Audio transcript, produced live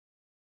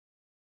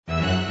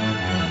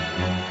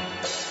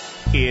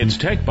It's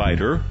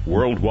TechBiter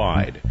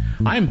Worldwide.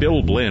 I'm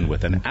Bill Blinn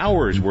with an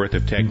hour's worth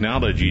of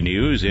technology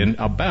news in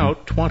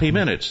about 20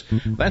 minutes.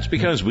 That's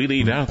because we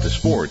leave out the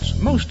sports,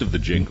 most of the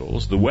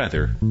jingles, the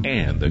weather,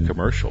 and the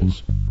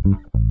commercials.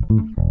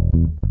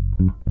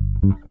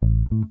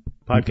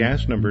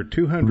 Podcast number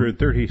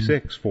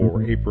 236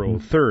 for April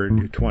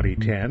 3rd,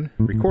 2010.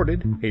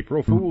 Recorded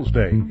April Fool's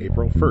Day,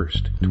 April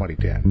 1st,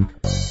 2010.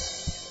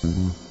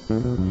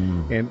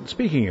 And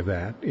speaking of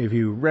that, if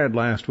you read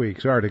last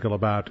week's article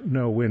about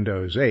no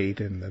Windows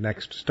 8 and the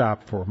next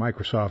stop for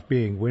Microsoft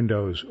being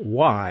Windows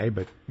Y,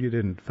 but you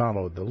didn't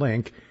follow the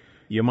link,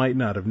 you might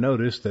not have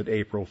noticed that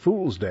April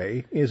Fool's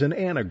Day is an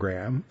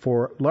anagram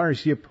for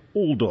Lars-Jip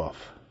Oldorf.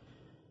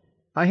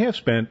 I have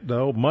spent,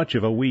 though, much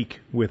of a week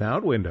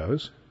without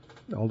Windows.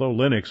 Although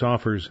Linux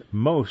offers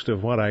most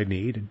of what I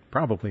need, and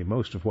probably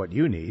most of what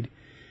you need,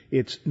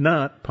 it's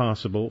not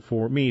possible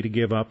for me to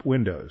give up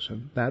Windows,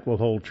 and that will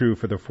hold true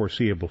for the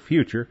foreseeable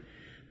future.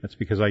 That's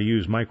because I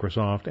use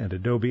Microsoft and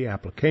Adobe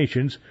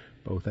applications,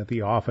 both at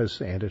the office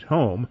and at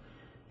home,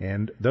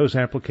 and those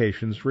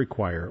applications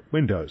require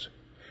Windows.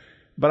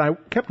 But I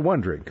kept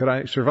wondering, could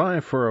I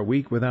survive for a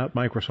week without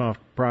Microsoft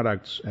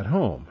products at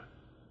home?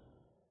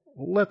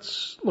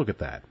 Let's look at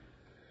that.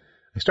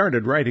 I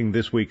started writing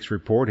this week's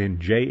report in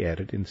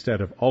JEdit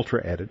instead of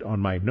UltraEdit on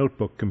my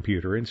notebook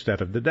computer instead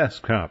of the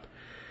desktop.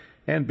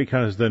 And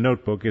because the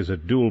notebook is a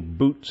dual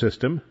boot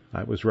system,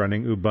 I was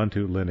running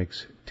Ubuntu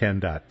Linux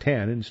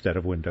 10.10 instead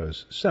of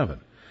Windows 7.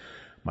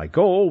 My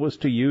goal was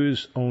to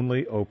use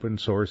only open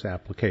source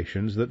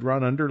applications that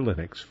run under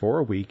Linux for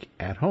a week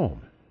at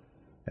home.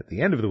 At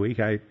the end of the week,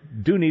 I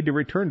do need to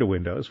return to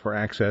Windows for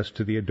access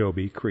to the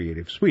Adobe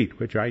Creative Suite,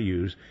 which I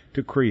use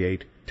to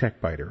create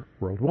TechBiter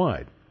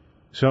Worldwide.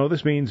 So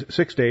this means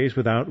 6 days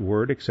without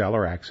Word, Excel,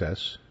 or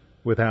Access,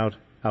 without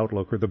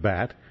Outlook or the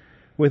BAT,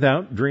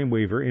 without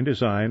Dreamweaver,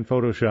 InDesign,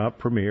 Photoshop,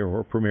 Premiere,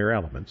 or Premiere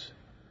Elements.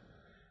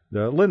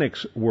 The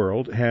Linux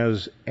world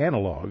has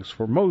analogs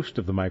for most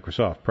of the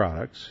Microsoft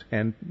products,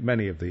 and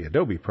many of the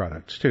Adobe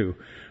products too,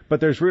 but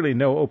there's really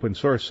no open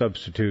source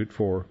substitute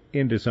for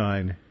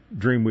InDesign,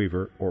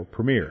 Dreamweaver, or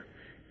Premiere,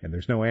 and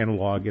there's no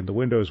analog in the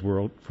Windows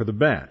world for the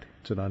BAT.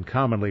 It's an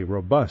uncommonly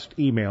robust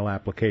email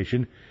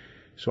application,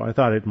 so I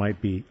thought it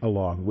might be a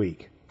long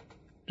week.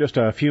 Just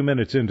a few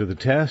minutes into the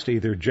test,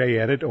 either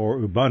JEdit or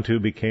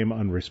Ubuntu became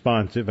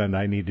unresponsive and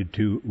I needed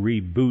to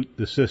reboot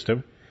the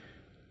system.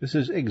 This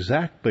is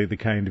exactly the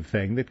kind of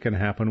thing that can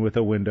happen with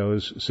a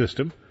Windows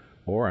system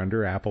or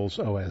under Apple's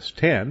OS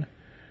X.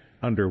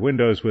 Under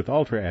Windows with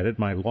UltraEdit,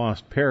 my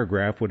lost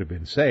paragraph would have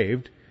been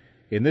saved.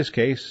 In this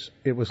case,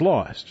 it was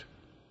lost,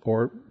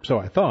 or so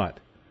I thought.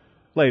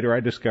 Later,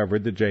 I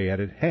discovered that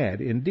JEdit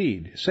had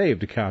indeed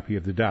saved a copy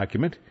of the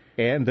document,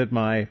 and that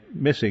my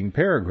missing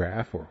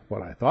paragraph, or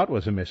what I thought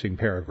was a missing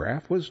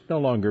paragraph, was no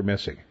longer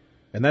missing.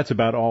 And that's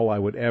about all I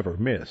would ever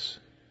miss,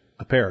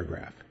 a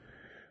paragraph.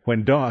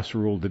 When DOS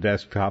ruled the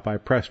desktop, I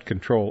pressed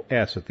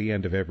Control-S at the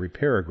end of every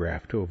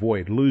paragraph to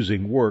avoid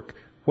losing work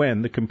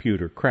when the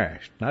computer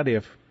crashed. Not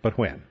if, but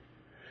when.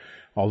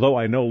 Although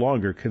I no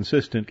longer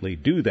consistently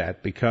do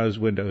that because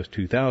Windows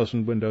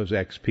 2000, Windows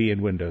XP,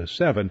 and Windows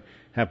 7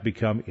 have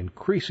become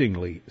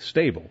increasingly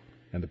stable,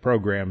 and the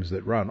programs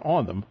that run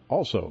on them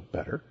also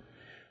better,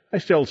 I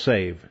still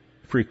save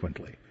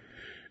frequently.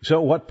 So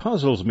what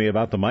puzzles me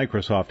about the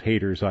Microsoft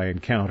haters I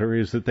encounter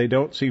is that they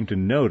don't seem to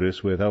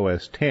notice with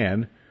OS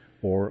X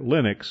or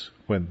Linux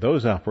when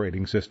those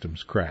operating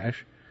systems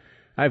crash.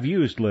 I've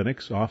used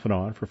Linux off and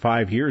on for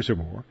 5 years or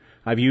more.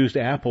 I've used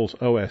Apple's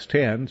OS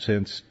X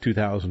since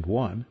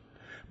 2001.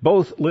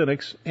 Both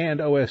Linux and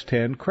OS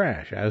X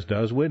crash, as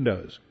does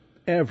Windows.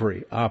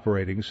 Every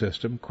operating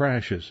system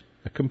crashes.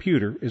 A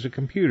computer is a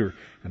computer.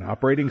 An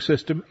operating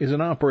system is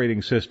an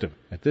operating system.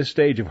 At this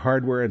stage of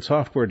hardware and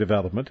software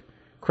development,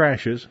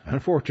 crashes,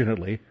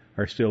 unfortunately,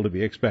 are still to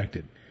be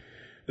expected.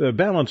 The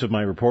balance of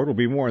my report will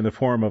be more in the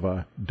form of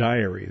a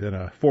diary than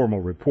a formal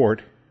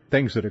report,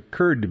 things that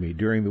occurred to me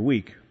during the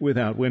week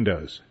without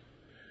Windows.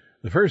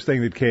 The first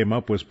thing that came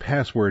up was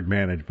password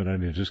management,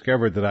 and I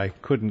discovered that I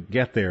couldn't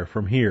get there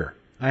from here.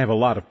 I have a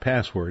lot of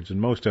passwords, and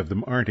most of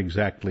them aren't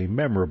exactly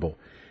memorable.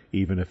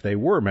 Even if they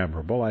were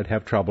memorable, I'd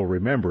have trouble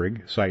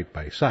remembering, site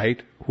by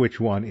site, which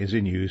one is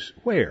in use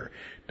where.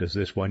 Does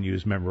this one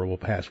use memorable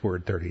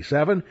password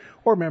 37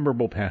 or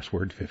memorable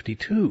password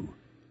 52?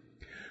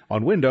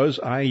 On Windows,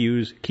 I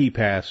use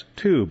KeePass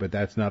 2, but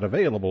that's not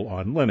available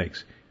on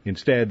Linux.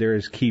 Instead, there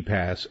is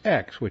KeePass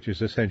X, which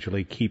is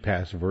essentially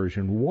KeePass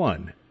version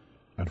 1.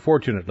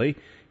 Unfortunately,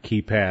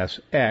 KeePass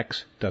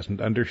X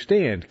doesn't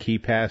understand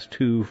KeePass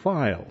 2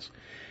 files.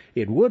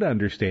 It would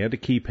understand a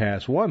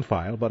KeePass 1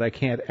 file, but I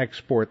can't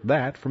export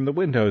that from the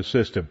Windows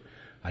system.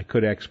 I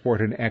could export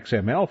an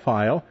XML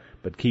file,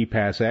 but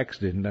KeePass X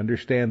didn't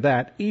understand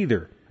that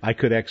either. I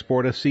could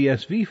export a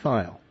CSV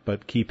file,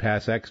 but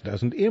KeePass X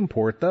doesn't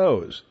import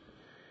those.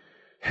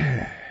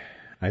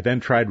 I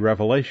then tried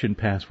Revelation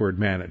Password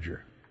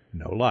Manager.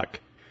 No luck.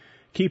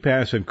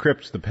 KeePass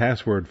encrypts the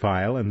password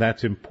file, and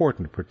that's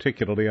important,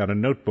 particularly on a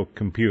notebook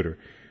computer.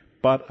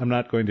 but I'm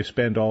not going to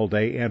spend all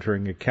day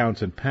entering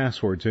accounts and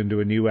passwords into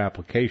a new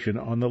application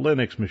on the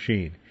Linux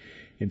machine.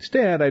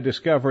 Instead, I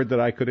discovered that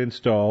I could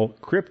install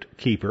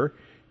CryptKeeper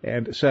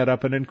and set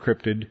up an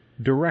encrypted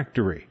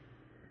directory.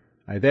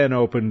 I then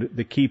opened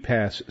the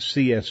KeePass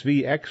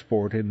CSV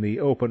export in the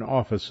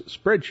OpenOffice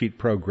spreadsheet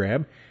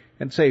program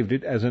and saved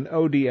it as an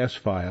ODS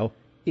file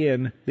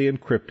in the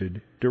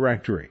encrypted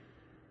directory.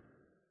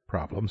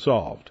 Problem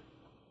solved.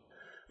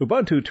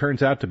 Ubuntu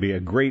turns out to be a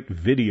great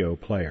video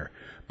player.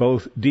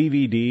 Both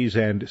DVDs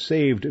and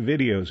saved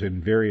videos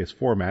in various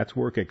formats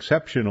work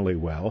exceptionally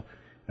well,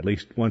 at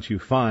least once you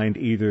find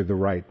either the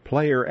right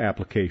player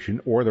application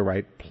or the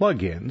right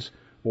plugins,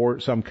 or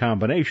some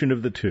combination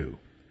of the two.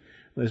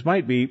 This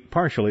might be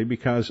partially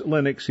because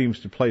Linux seems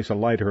to place a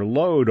lighter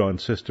load on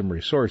system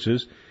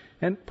resources,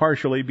 and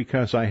partially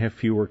because I have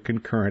fewer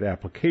concurrent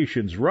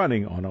applications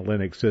running on a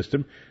Linux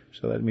system,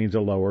 so that means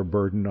a lower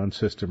burden on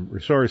system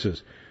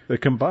resources. The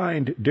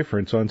combined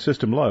difference on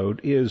system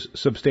load is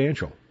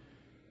substantial.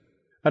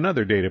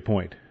 Another data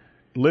point.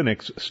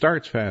 Linux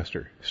starts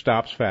faster,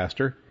 stops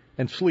faster,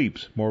 and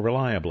sleeps more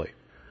reliably.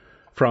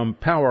 From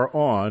power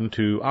on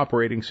to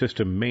operating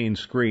system main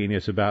screen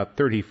is about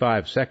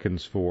 35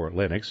 seconds for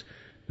Linux.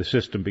 The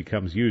system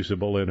becomes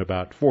usable in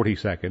about 40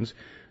 seconds.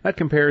 That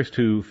compares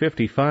to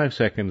 55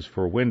 seconds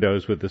for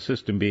Windows, with the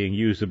system being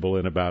usable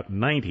in about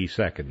 90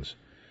 seconds.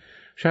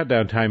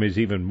 Shutdown time is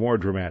even more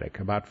dramatic,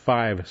 about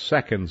 5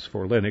 seconds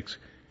for Linux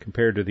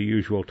compared to the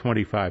usual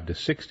 25 to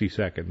 60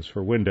 seconds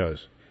for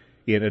Windows.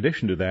 In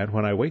addition to that,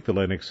 when I wake the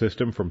Linux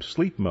system from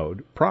sleep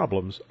mode,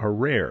 problems are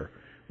rare.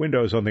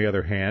 Windows, on the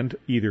other hand,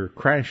 either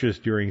crashes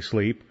during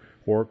sleep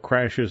or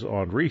crashes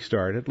on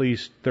restart at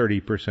least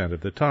 30%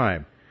 of the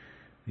time.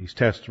 These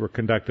tests were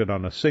conducted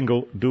on a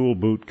single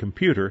dual-boot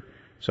computer,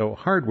 so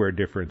hardware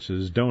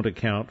differences don't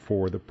account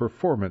for the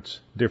performance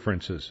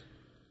differences.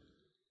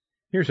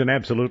 Here's an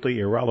absolutely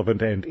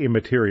irrelevant and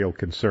immaterial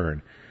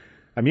concern.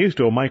 I'm used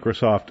to a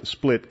Microsoft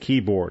split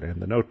keyboard,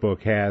 and the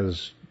notebook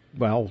has,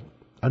 well,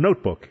 a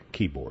notebook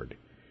keyboard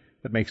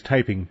that makes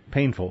typing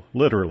painful,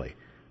 literally,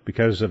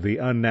 because of the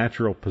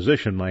unnatural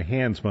position my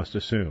hands must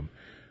assume.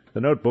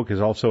 The notebook is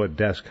also at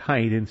desk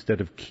height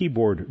instead of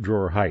keyboard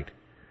drawer height.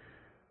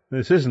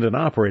 This isn't an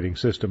operating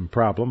system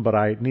problem, but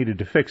I needed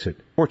to fix it.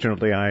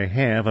 Fortunately, I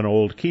have an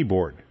old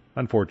keyboard.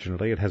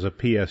 Unfortunately, it has a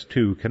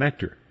PS2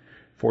 connector.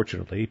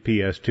 Fortunately,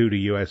 PS2 to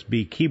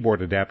USB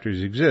keyboard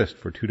adapters exist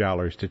for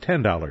 $2 to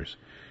 $10.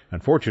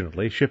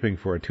 Unfortunately, shipping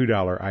for a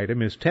 $2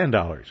 item is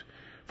 $10.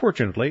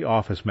 Fortunately,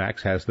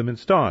 OfficeMax has them in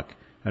stock.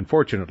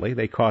 Unfortunately,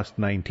 they cost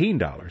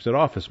 $19 at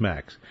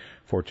OfficeMax.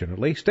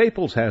 Fortunately,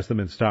 Staples has them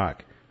in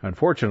stock.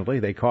 Unfortunately,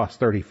 they cost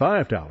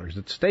 $35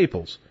 at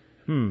Staples.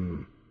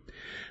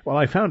 Well,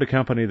 I found a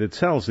company that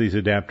sells these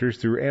adapters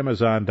through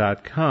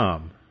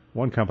Amazon.com.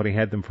 One company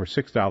had them for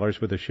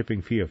 $6 with a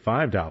shipping fee of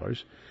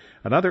 $5.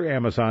 Another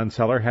Amazon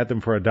seller had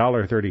them for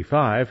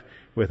 $1.35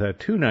 with a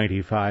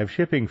 $2.95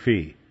 shipping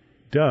fee.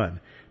 Done.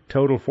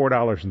 Total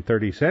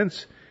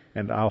 $4.30,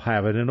 and I'll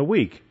have it in a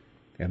week.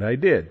 And I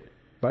did.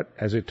 But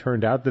as it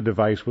turned out, the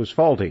device was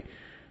faulty.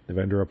 The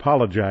vendor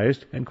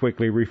apologized and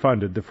quickly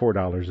refunded the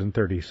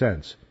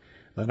 $4.30.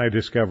 Then I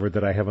discovered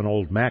that I have an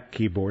old Mac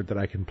keyboard that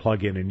I can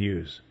plug in and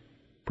use.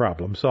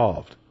 Problem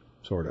solved,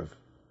 sort of.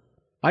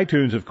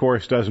 iTunes, of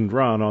course, doesn't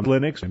run on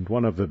Linux, and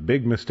one of the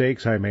big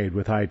mistakes I made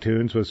with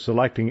iTunes was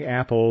selecting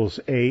Apple's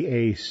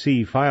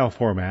AAC file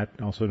format,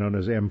 also known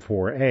as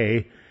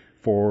M4A,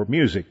 for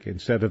music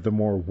instead of the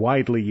more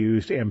widely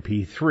used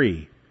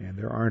MP3. And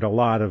there aren't a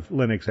lot of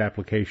Linux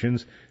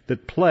applications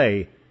that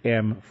play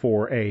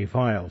M4A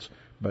files,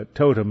 but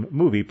Totem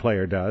Movie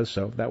Player does,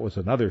 so that was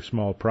another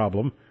small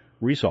problem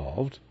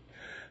resolved.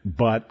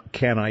 But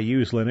can I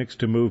use Linux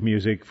to move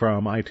music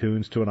from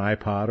iTunes to an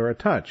iPod or a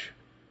Touch?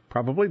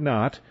 Probably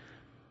not,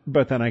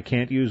 but then I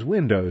can't use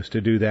Windows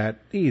to do that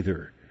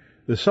either.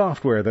 The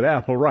software that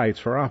Apple writes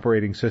for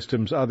operating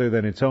systems other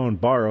than its own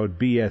borrowed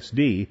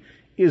BSD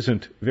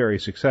isn't very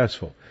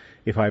successful.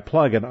 If I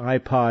plug an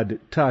iPod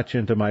Touch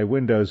into my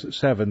Windows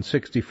 7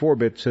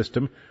 64-bit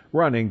system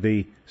running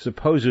the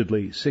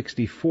supposedly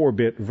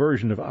 64-bit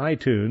version of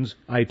iTunes,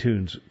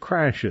 iTunes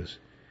crashes.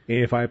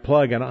 If I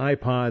plug an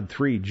iPod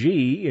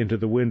 3G into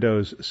the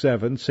Windows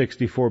 7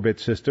 64-bit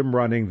system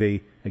running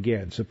the,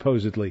 again,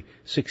 supposedly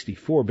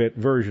 64-bit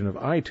version of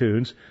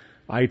iTunes,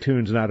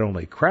 iTunes not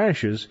only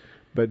crashes,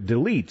 but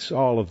deletes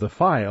all of the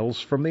files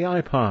from the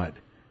iPod.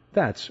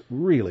 That's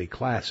really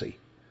classy.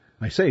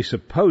 I say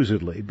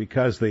supposedly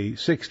because the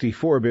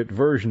 64-bit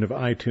version of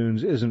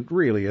iTunes isn't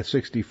really a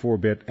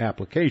 64-bit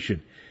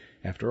application.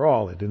 After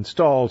all, it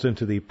installs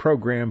into the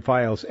Program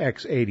Files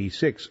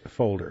x86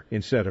 folder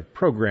instead of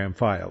Program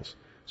Files,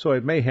 so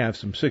it may have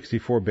some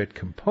 64-bit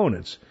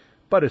components,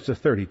 but it's a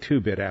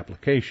 32-bit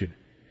application.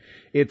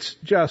 It's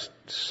just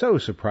so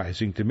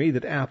surprising to me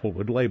that Apple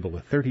would label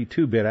a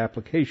 32-bit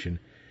application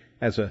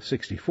as a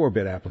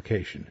 64-bit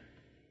application.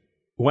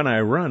 When I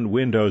run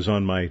Windows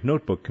on my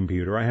notebook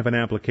computer, I have an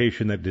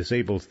application that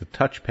disables the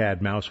touchpad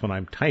mouse when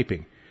I'm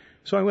typing,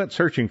 so I went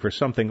searching for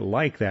something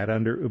like that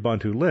under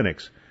Ubuntu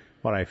Linux.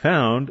 What I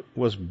found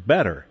was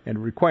better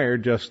and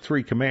required just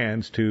 3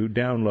 commands to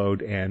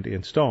download and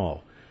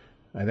install.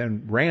 I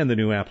then ran the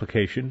new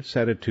application,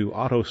 set it to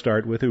auto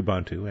start with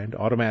Ubuntu, and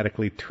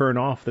automatically turn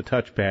off the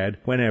touchpad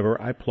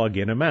whenever I plug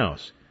in a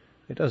mouse.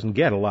 It doesn't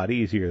get a lot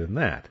easier than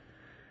that.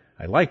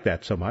 I liked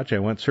that so much I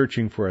went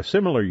searching for a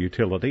similar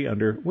utility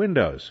under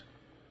Windows.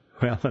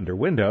 Well, under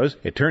Windows,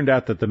 it turned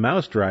out that the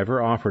mouse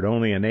driver offered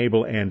only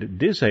enable and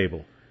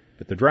disable,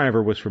 but the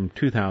driver was from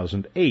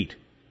 2008,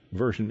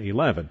 version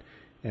 11,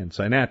 and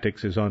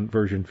Synaptics is on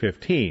version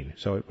 15,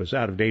 so it was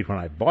out of date when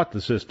I bought the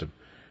system.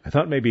 I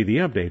thought maybe the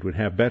update would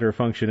have better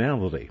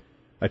functionality.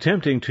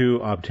 Attempting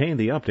to obtain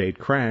the update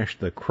crashed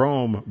the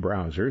Chrome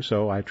browser,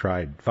 so I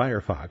tried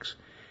Firefox.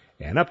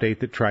 An update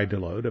that tried to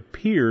load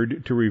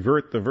appeared to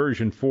revert the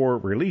version 4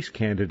 release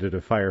candidate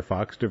of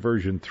Firefox to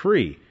version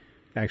 3.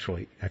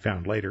 Actually, I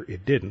found later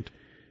it didn't,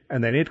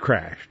 and then it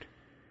crashed.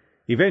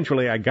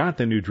 Eventually, I got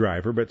the new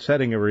driver, but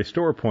setting a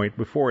restore point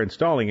before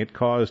installing it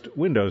caused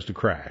Windows to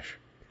crash.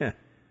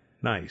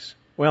 Nice.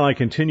 Well, I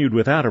continued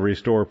without a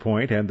restore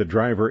point, and the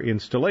driver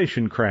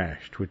installation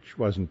crashed, which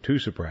wasn't too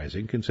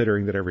surprising,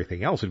 considering that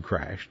everything else had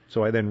crashed,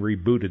 so I then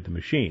rebooted the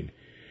machine.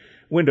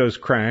 Windows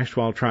crashed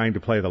while trying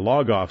to play the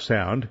log-off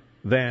sound.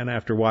 Then,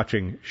 after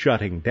watching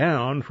Shutting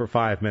Down for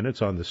 5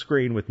 minutes on the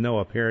screen with no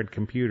apparent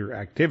computer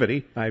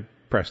activity, I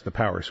pressed the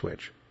power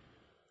switch.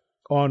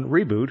 On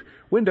reboot,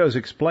 Windows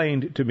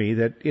explained to me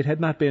that it had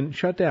not been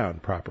shut down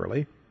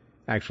properly.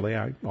 Actually,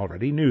 I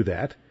already knew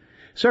that.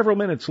 Several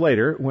minutes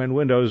later, when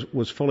Windows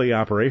was fully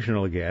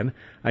operational again,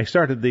 I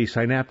started the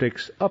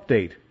Synaptics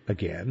update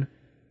again.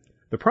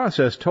 The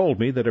process told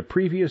me that a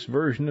previous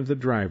version of the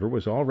driver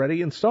was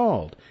already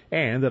installed,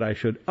 and that I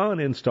should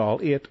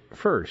uninstall it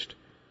first.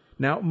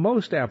 Now,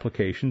 most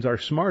applications are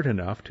smart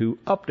enough to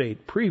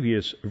update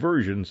previous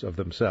versions of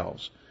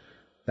themselves.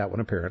 That one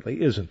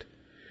apparently isn't.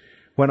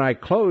 When I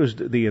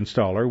closed the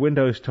installer,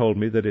 Windows told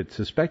me that it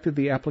suspected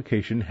the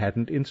application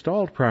hadn't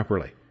installed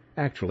properly.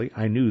 Actually,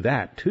 I knew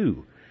that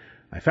too.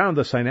 I found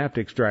the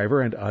Synaptics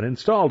driver and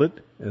uninstalled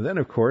it, and then,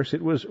 of course,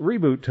 it was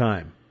reboot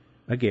time.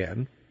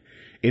 Again.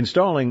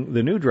 Installing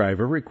the new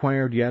driver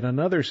required yet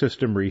another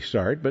system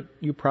restart, but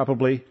you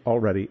probably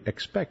already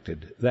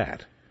expected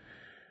that.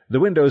 The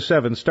Windows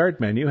 7 Start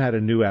menu had a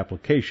new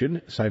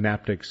application,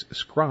 Synaptics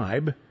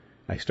Scribe.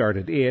 I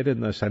started it,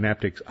 and the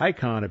Synaptics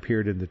icon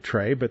appeared in the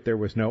tray, but there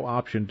was no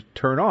option to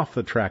turn off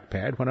the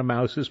trackpad when a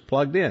mouse is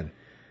plugged in.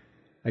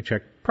 I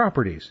checked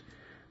Properties.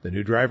 The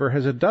new driver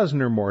has a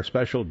dozen or more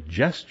special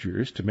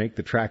gestures to make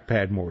the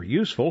trackpad more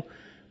useful,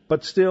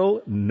 but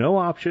still no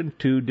option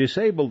to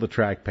disable the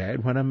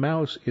trackpad when a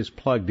mouse is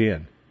plugged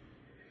in.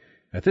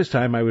 At this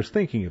time, I was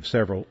thinking of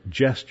several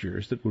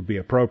gestures that would be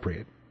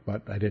appropriate,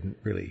 but I didn't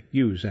really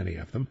use any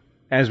of them.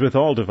 As with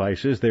all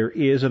devices, there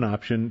is an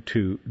option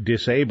to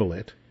disable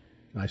it.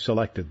 I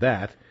selected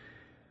that,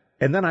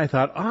 and then I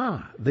thought,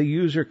 the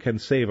user can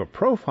save a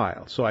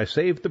profile, so I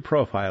saved the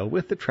profile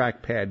with the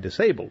trackpad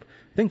disabled,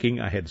 thinking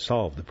I had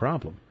solved the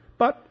problem.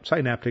 But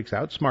Synaptics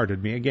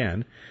outsmarted me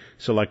again.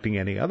 Selecting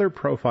any other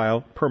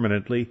profile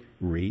permanently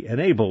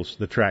re-enables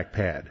the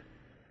trackpad.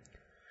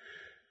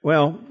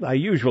 Well, I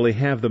usually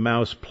have the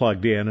mouse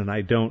plugged in and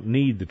I don't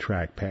need the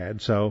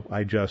trackpad, so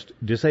I just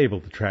disable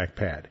the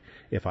trackpad.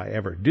 If I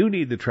ever do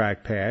need the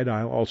trackpad,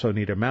 I'll also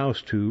need a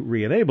mouse to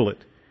re-enable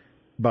it.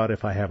 But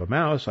if I have a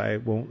mouse, I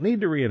won't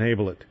need to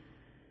re-enable it.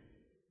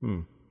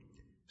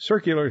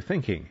 Circular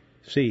thinking.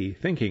 See,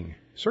 thinking,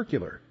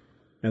 circular.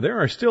 Now,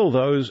 there are still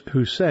those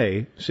who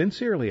say,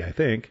 sincerely I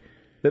think,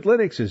 that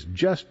Linux is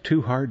just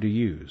too hard to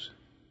use.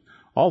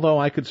 Although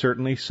I could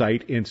certainly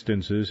cite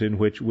instances in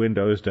which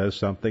Windows does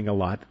something a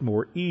lot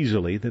more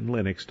easily than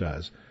Linux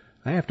does,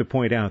 I have to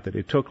point out that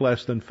it took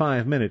less than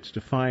 5 minutes to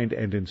find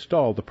and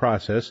install the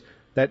process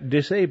that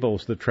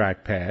disables the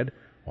trackpad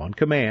on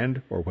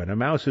command or when a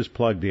mouse is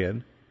plugged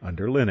in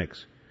under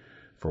Linux.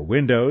 For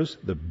Windows,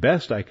 the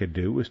best I could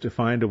do was to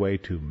find a way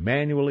to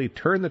manually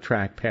turn the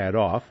trackpad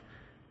off,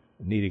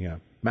 needing a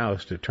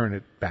mouse to turn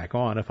it back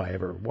on if I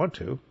ever want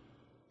to.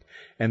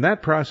 And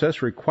that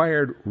process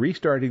required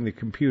restarting the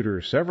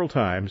computer several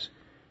times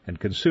and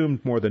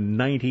consumed more than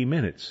 90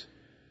 minutes.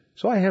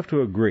 So I have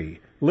to agree,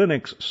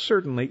 Linux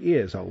certainly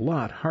is a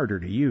lot harder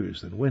to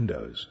use than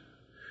Windows.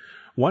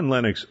 One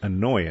Linux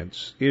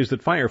annoyance is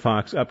that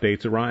Firefox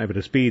updates arrive at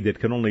a speed that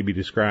can only be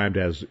described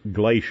as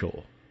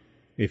glacial.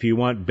 If you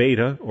want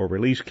beta or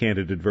release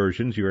candidate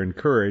versions, you're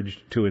encouraged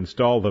to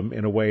install them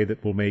in a way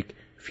that will make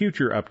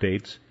future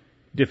updates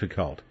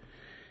difficult.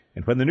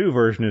 And when the new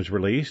version is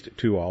released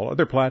to all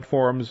other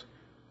platforms,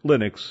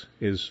 Linux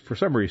is, for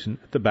some reason,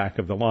 at the back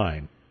of the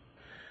line.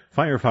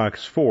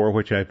 Firefox 4,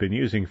 which I've been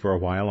using for a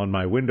while on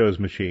my Windows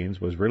machines,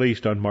 was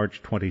released on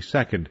March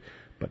 22nd,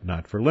 but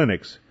not for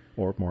Linux.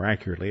 Or, more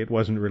accurately, it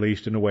wasn't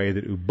released in a way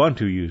that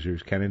Ubuntu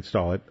users can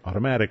install it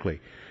automatically.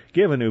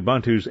 Given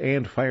Ubuntu's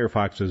and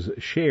Firefox's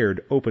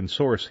shared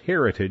open-source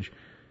heritage,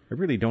 I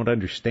really don't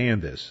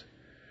understand this.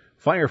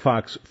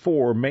 Firefox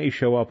 4 may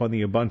show up on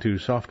the Ubuntu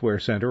Software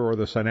Center or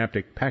the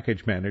Synaptic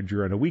Package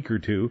Manager in a week or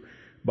two,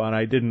 but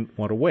I didn't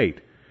want to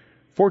wait.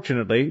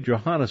 Fortunately,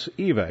 Johannes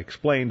Eva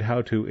explained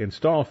how to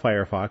install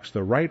Firefox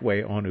the right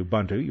way on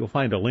Ubuntu. You'll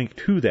find a link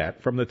to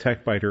that from the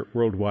TechBiter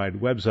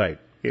Worldwide website.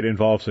 It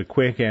involves a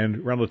quick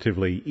and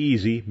relatively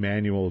easy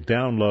manual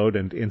download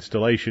and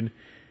installation,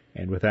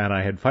 and with that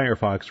I had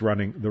Firefox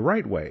running the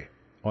right way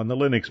on the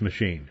Linux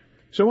machine.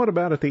 So what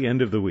about at the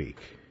end of the week?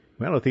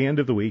 Well, at the end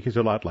of the week is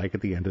a lot like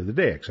at the end of the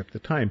day, except the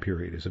time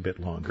period is a bit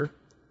longer.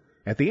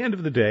 At the end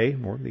of the day,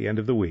 or the end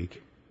of the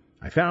week,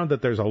 I found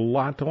that there's a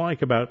lot to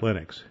like about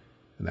Linux.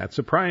 And that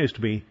surprised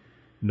me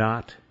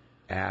not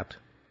at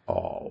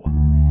all.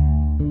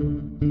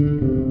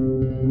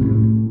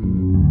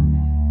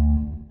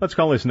 Let's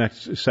call this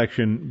next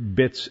section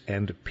Bits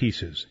and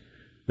Pieces.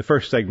 The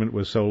first segment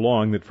was so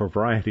long that for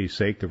variety's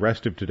sake, the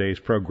rest of today's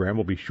program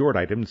will be short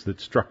items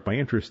that struck my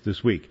interest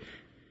this week.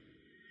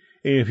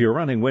 If you're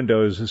running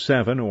Windows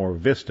 7 or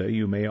Vista,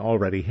 you may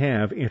already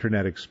have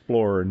Internet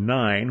Explorer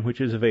 9,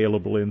 which is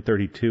available in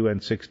 32 and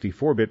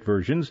 64-bit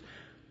versions,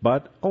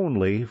 but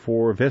only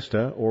for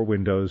Vista or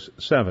Windows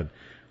 7.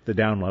 The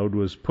download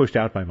was pushed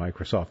out by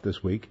Microsoft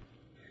this week.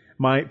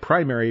 My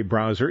primary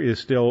browser is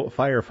still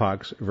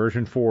Firefox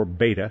version 4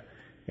 beta,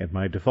 and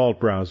my default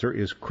browser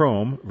is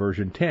Chrome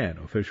version 10,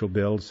 official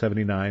build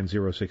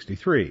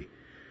 79063.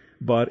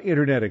 But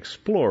Internet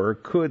Explorer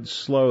could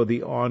slow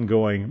the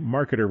ongoing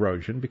market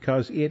erosion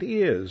because it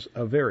is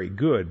a very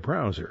good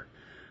browser.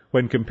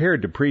 When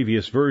compared to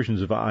previous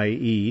versions of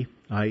IE,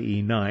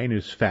 IE9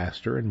 is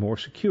faster and more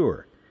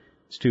secure.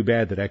 It's too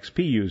bad that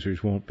XP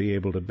users won't be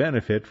able to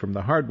benefit from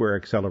the hardware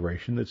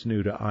acceleration that's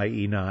new to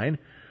IE9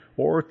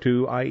 or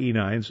to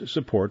IE9's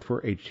support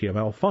for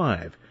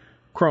HTML5.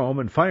 Chrome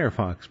and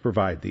Firefox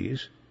provide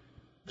these.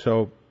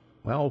 So,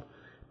 well,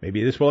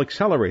 maybe this will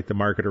accelerate the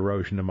market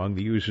erosion among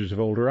the users of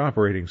older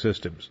operating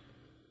systems.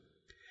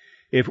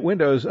 If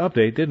Windows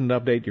Update didn't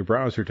update your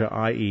browser to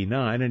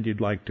IE9 and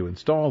you'd like to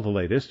install the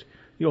latest,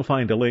 you'll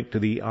find a link to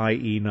the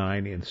IE9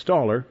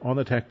 installer on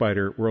the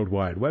TechBiter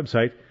Worldwide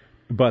website.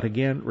 But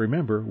again,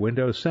 remember,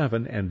 Windows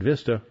 7 and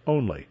Vista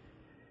only.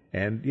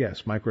 And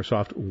yes,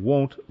 Microsoft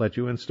won't let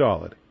you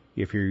install it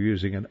if you're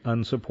using an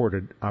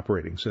unsupported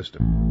operating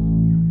system.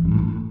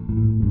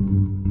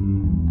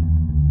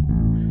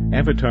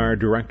 Avatar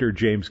director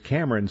James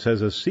Cameron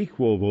says a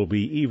sequel will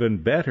be even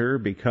better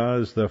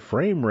because the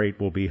frame rate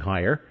will be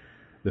higher.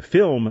 The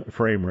film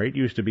frame rate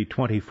used to be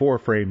 24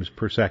 frames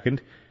per second.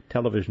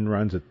 Television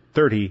runs at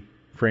 30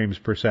 frames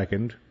per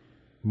second,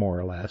 more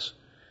or less.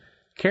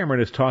 Cameron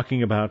is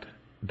talking about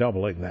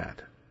doubling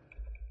that.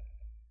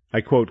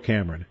 I quote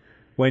Cameron,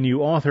 "When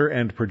you author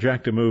and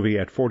project a movie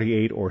at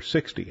 48 or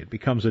 60, it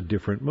becomes a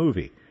different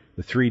movie.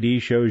 The 3D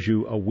shows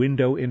you a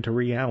window into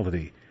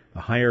reality. The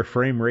higher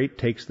frame rate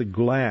takes the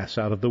glass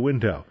out of the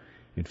window.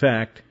 In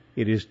fact,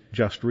 it is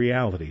just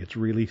reality. It's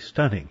really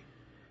stunning."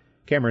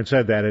 Cameron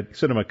said that at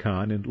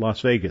CinemaCon in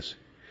Las Vegas.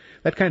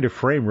 That kind of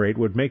frame rate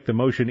would make the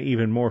motion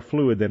even more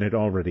fluid than it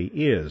already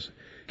is.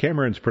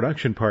 Cameron's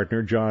production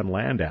partner, John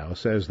Landau,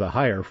 says the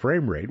higher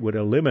frame rate would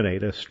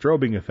eliminate a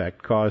strobing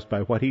effect caused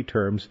by what he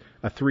terms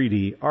a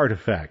 3D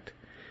artifact.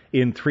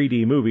 In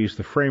 3D movies,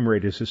 the frame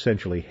rate is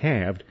essentially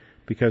halved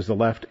because the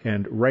left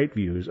and right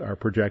views are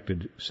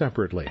projected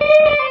separately.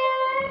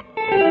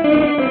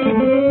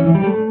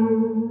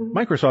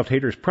 Microsoft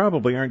haters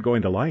probably aren't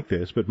going to like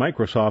this, but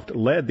Microsoft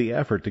led the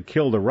effort to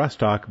kill the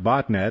Rustock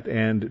botnet,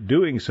 and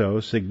doing so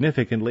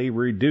significantly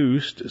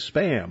reduced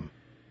spam,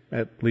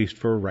 at least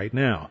for right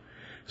now.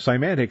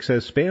 Symantec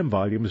says spam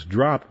volumes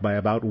dropped by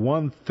about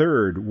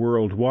 1/3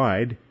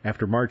 worldwide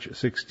after March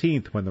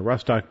 16th when the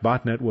Rustock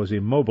botnet was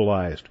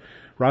immobilized.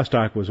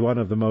 Rustock was one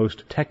of the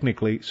most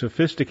technically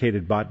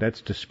sophisticated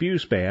botnets to spew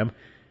spam.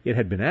 It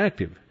had been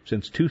active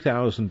since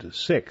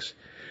 2006.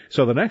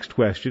 So the next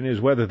question is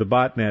whether the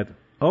botnet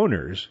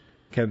owners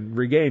can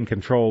regain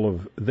control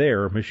of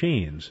their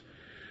machines.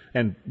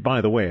 And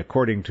by the way,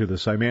 according to the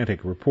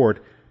Symantec report,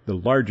 the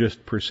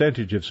largest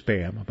percentage of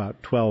spam,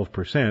 about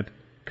 12%,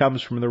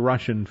 comes from the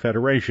Russian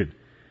Federation.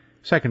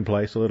 Second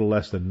place, a little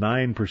less than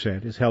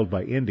 9%, is held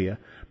by India.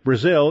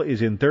 Brazil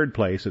is in third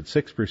place at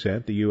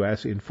 6%, the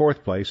U.S. in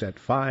fourth place at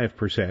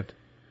 5%.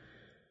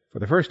 For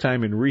the first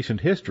time in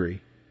recent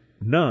history,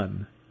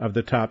 none of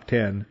the top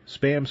 10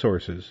 spam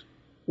sources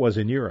was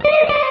in Europe.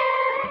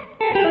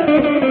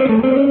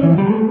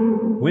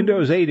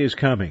 Windows 8 is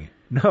coming.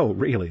 No,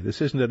 really,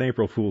 this isn't an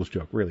April Fool's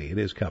joke. Really, it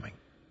is coming.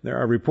 There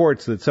are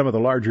reports that some of the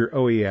larger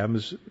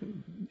OEMs,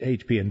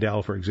 HP and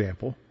Dell, for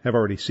example, have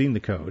already seen the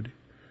code.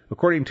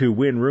 According to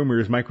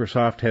WinRumors,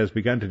 Microsoft has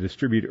begun to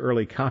distribute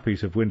early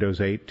copies of Windows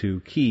 8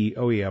 to key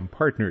OEM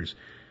partners.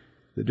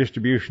 The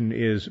distribution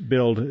is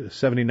build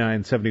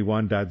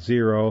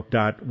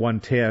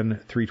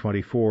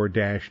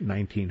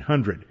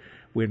 7971.0.110.324-1900.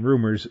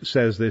 WinRumors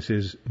says this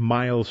is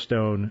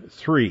milestone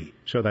 3,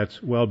 so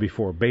that's well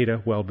before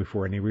beta, well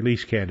before any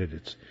release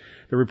candidates.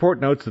 The report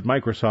notes that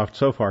Microsoft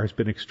so far has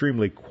been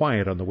extremely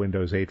quiet on the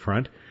Windows 8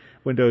 front.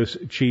 Windows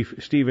chief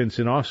Steven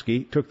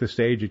Sinofsky took the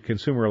stage at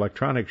Consumer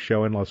Electronics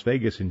Show in Las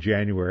Vegas in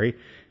January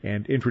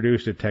and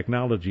introduced a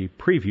technology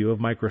preview of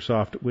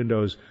Microsoft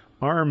Windows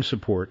ARM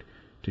support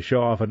to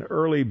show off an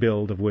early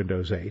build of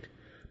Windows 8.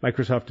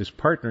 Microsoft is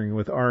partnering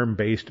with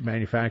ARM-based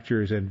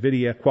manufacturers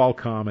NVIDIA,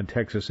 Qualcomm, and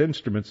Texas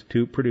Instruments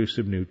to produce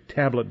some new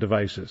tablet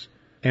devices.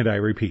 And I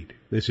repeat,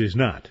 this is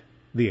not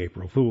the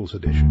April Fool's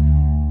edition.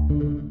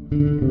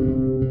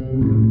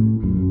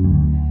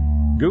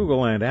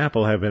 Google and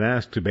Apple have been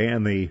asked to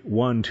ban the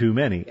One Too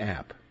Many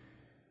app.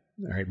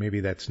 All right, maybe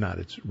that's not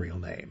its real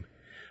name.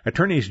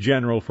 Attorneys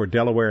General for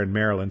Delaware and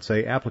Maryland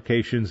say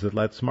applications that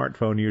let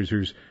smartphone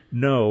users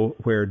know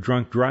where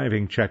drunk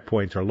driving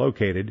checkpoints are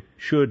located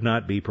should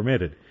not be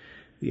permitted.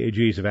 The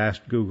AGs have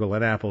asked Google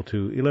and Apple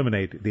to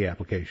eliminate the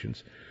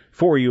applications.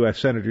 4 U.S.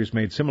 senators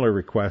made similar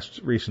requests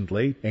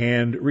recently,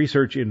 and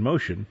Research in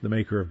Motion, the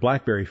maker of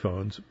BlackBerry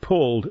phones,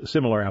 pulled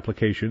similar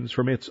applications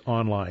from its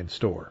online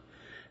store.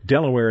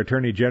 Delaware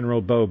Attorney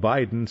General Beau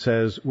Biden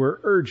says, "We're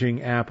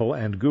urging Apple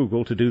and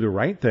Google to do the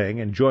right thing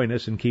and join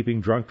us in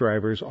keeping drunk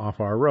drivers off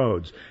our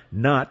roads,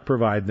 not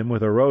provide them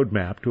with a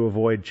roadmap to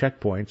avoid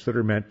checkpoints that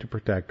are meant to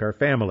protect our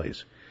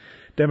families."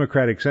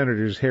 Democratic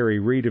Senators Harry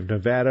Reid of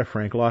Nevada,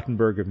 Frank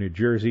Lautenberg of New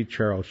Jersey,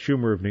 Charles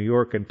Schumer of New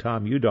York, and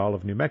Tom Udall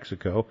of New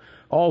Mexico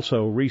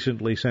also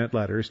recently sent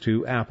letters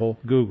to Apple,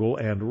 Google,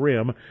 and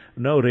RIM,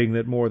 noting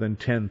that more than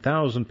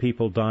 10,000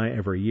 people die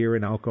every year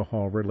in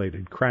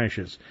alcohol-related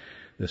crashes.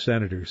 The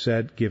senators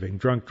said giving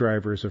drunk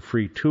drivers a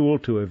free tool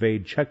to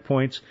evade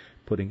checkpoints,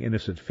 putting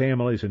innocent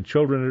families and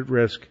children at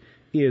risk,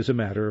 is a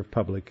matter of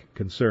public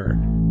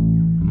concern.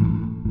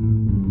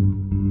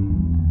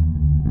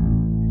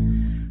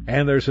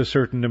 And there's a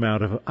certain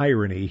amount of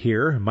irony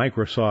here.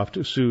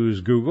 Microsoft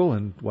sues Google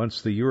and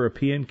wants the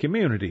European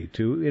community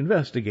to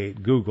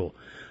investigate Google.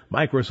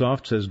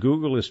 Microsoft says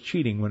Google is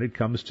cheating when it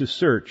comes to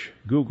search.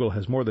 Google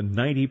has more than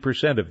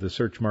 90% of the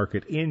search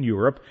market in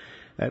Europe.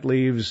 That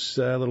leaves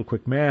a little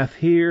quick math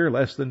here,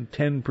 less than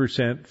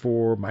 10%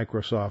 for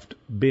Microsoft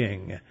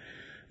Bing.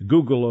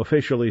 Google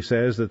officially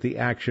says that the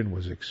action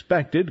was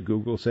expected.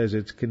 Google says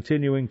it's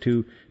continuing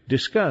to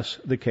discuss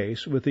the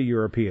case with the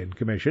European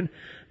Commission.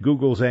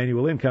 Google's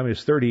annual income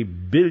is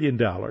 $30 billion,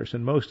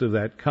 and most of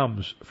that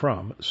comes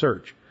from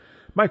search.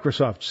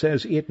 Microsoft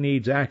says it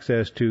needs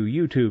access to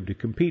YouTube to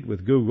compete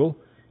with Google,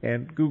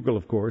 and Google,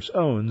 of course,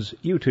 owns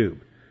YouTube.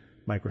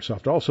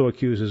 Microsoft also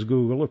accuses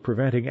Google of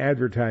preventing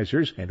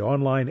advertisers and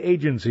online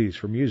agencies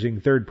from using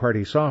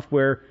third-party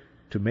software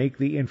to make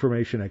the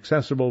information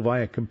accessible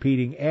via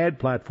competing ad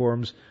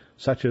platforms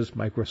such as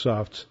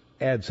Microsoft's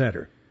Ad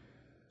Center.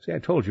 See, I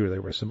told you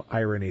there was some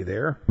irony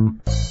there.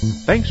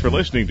 Thanks for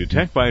listening to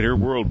TechBiter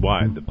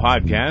Worldwide, the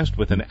podcast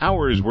with an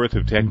hour's worth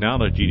of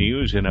technology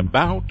news in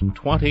about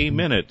 20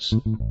 minutes.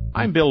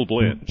 I'm Bill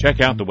Blinn.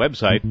 Check out the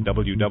website,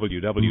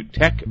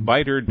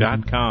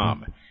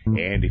 www.techbiter.com.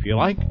 And if you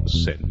like,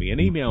 send me an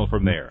email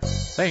from there.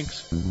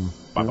 Thanks.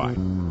 Bye-bye.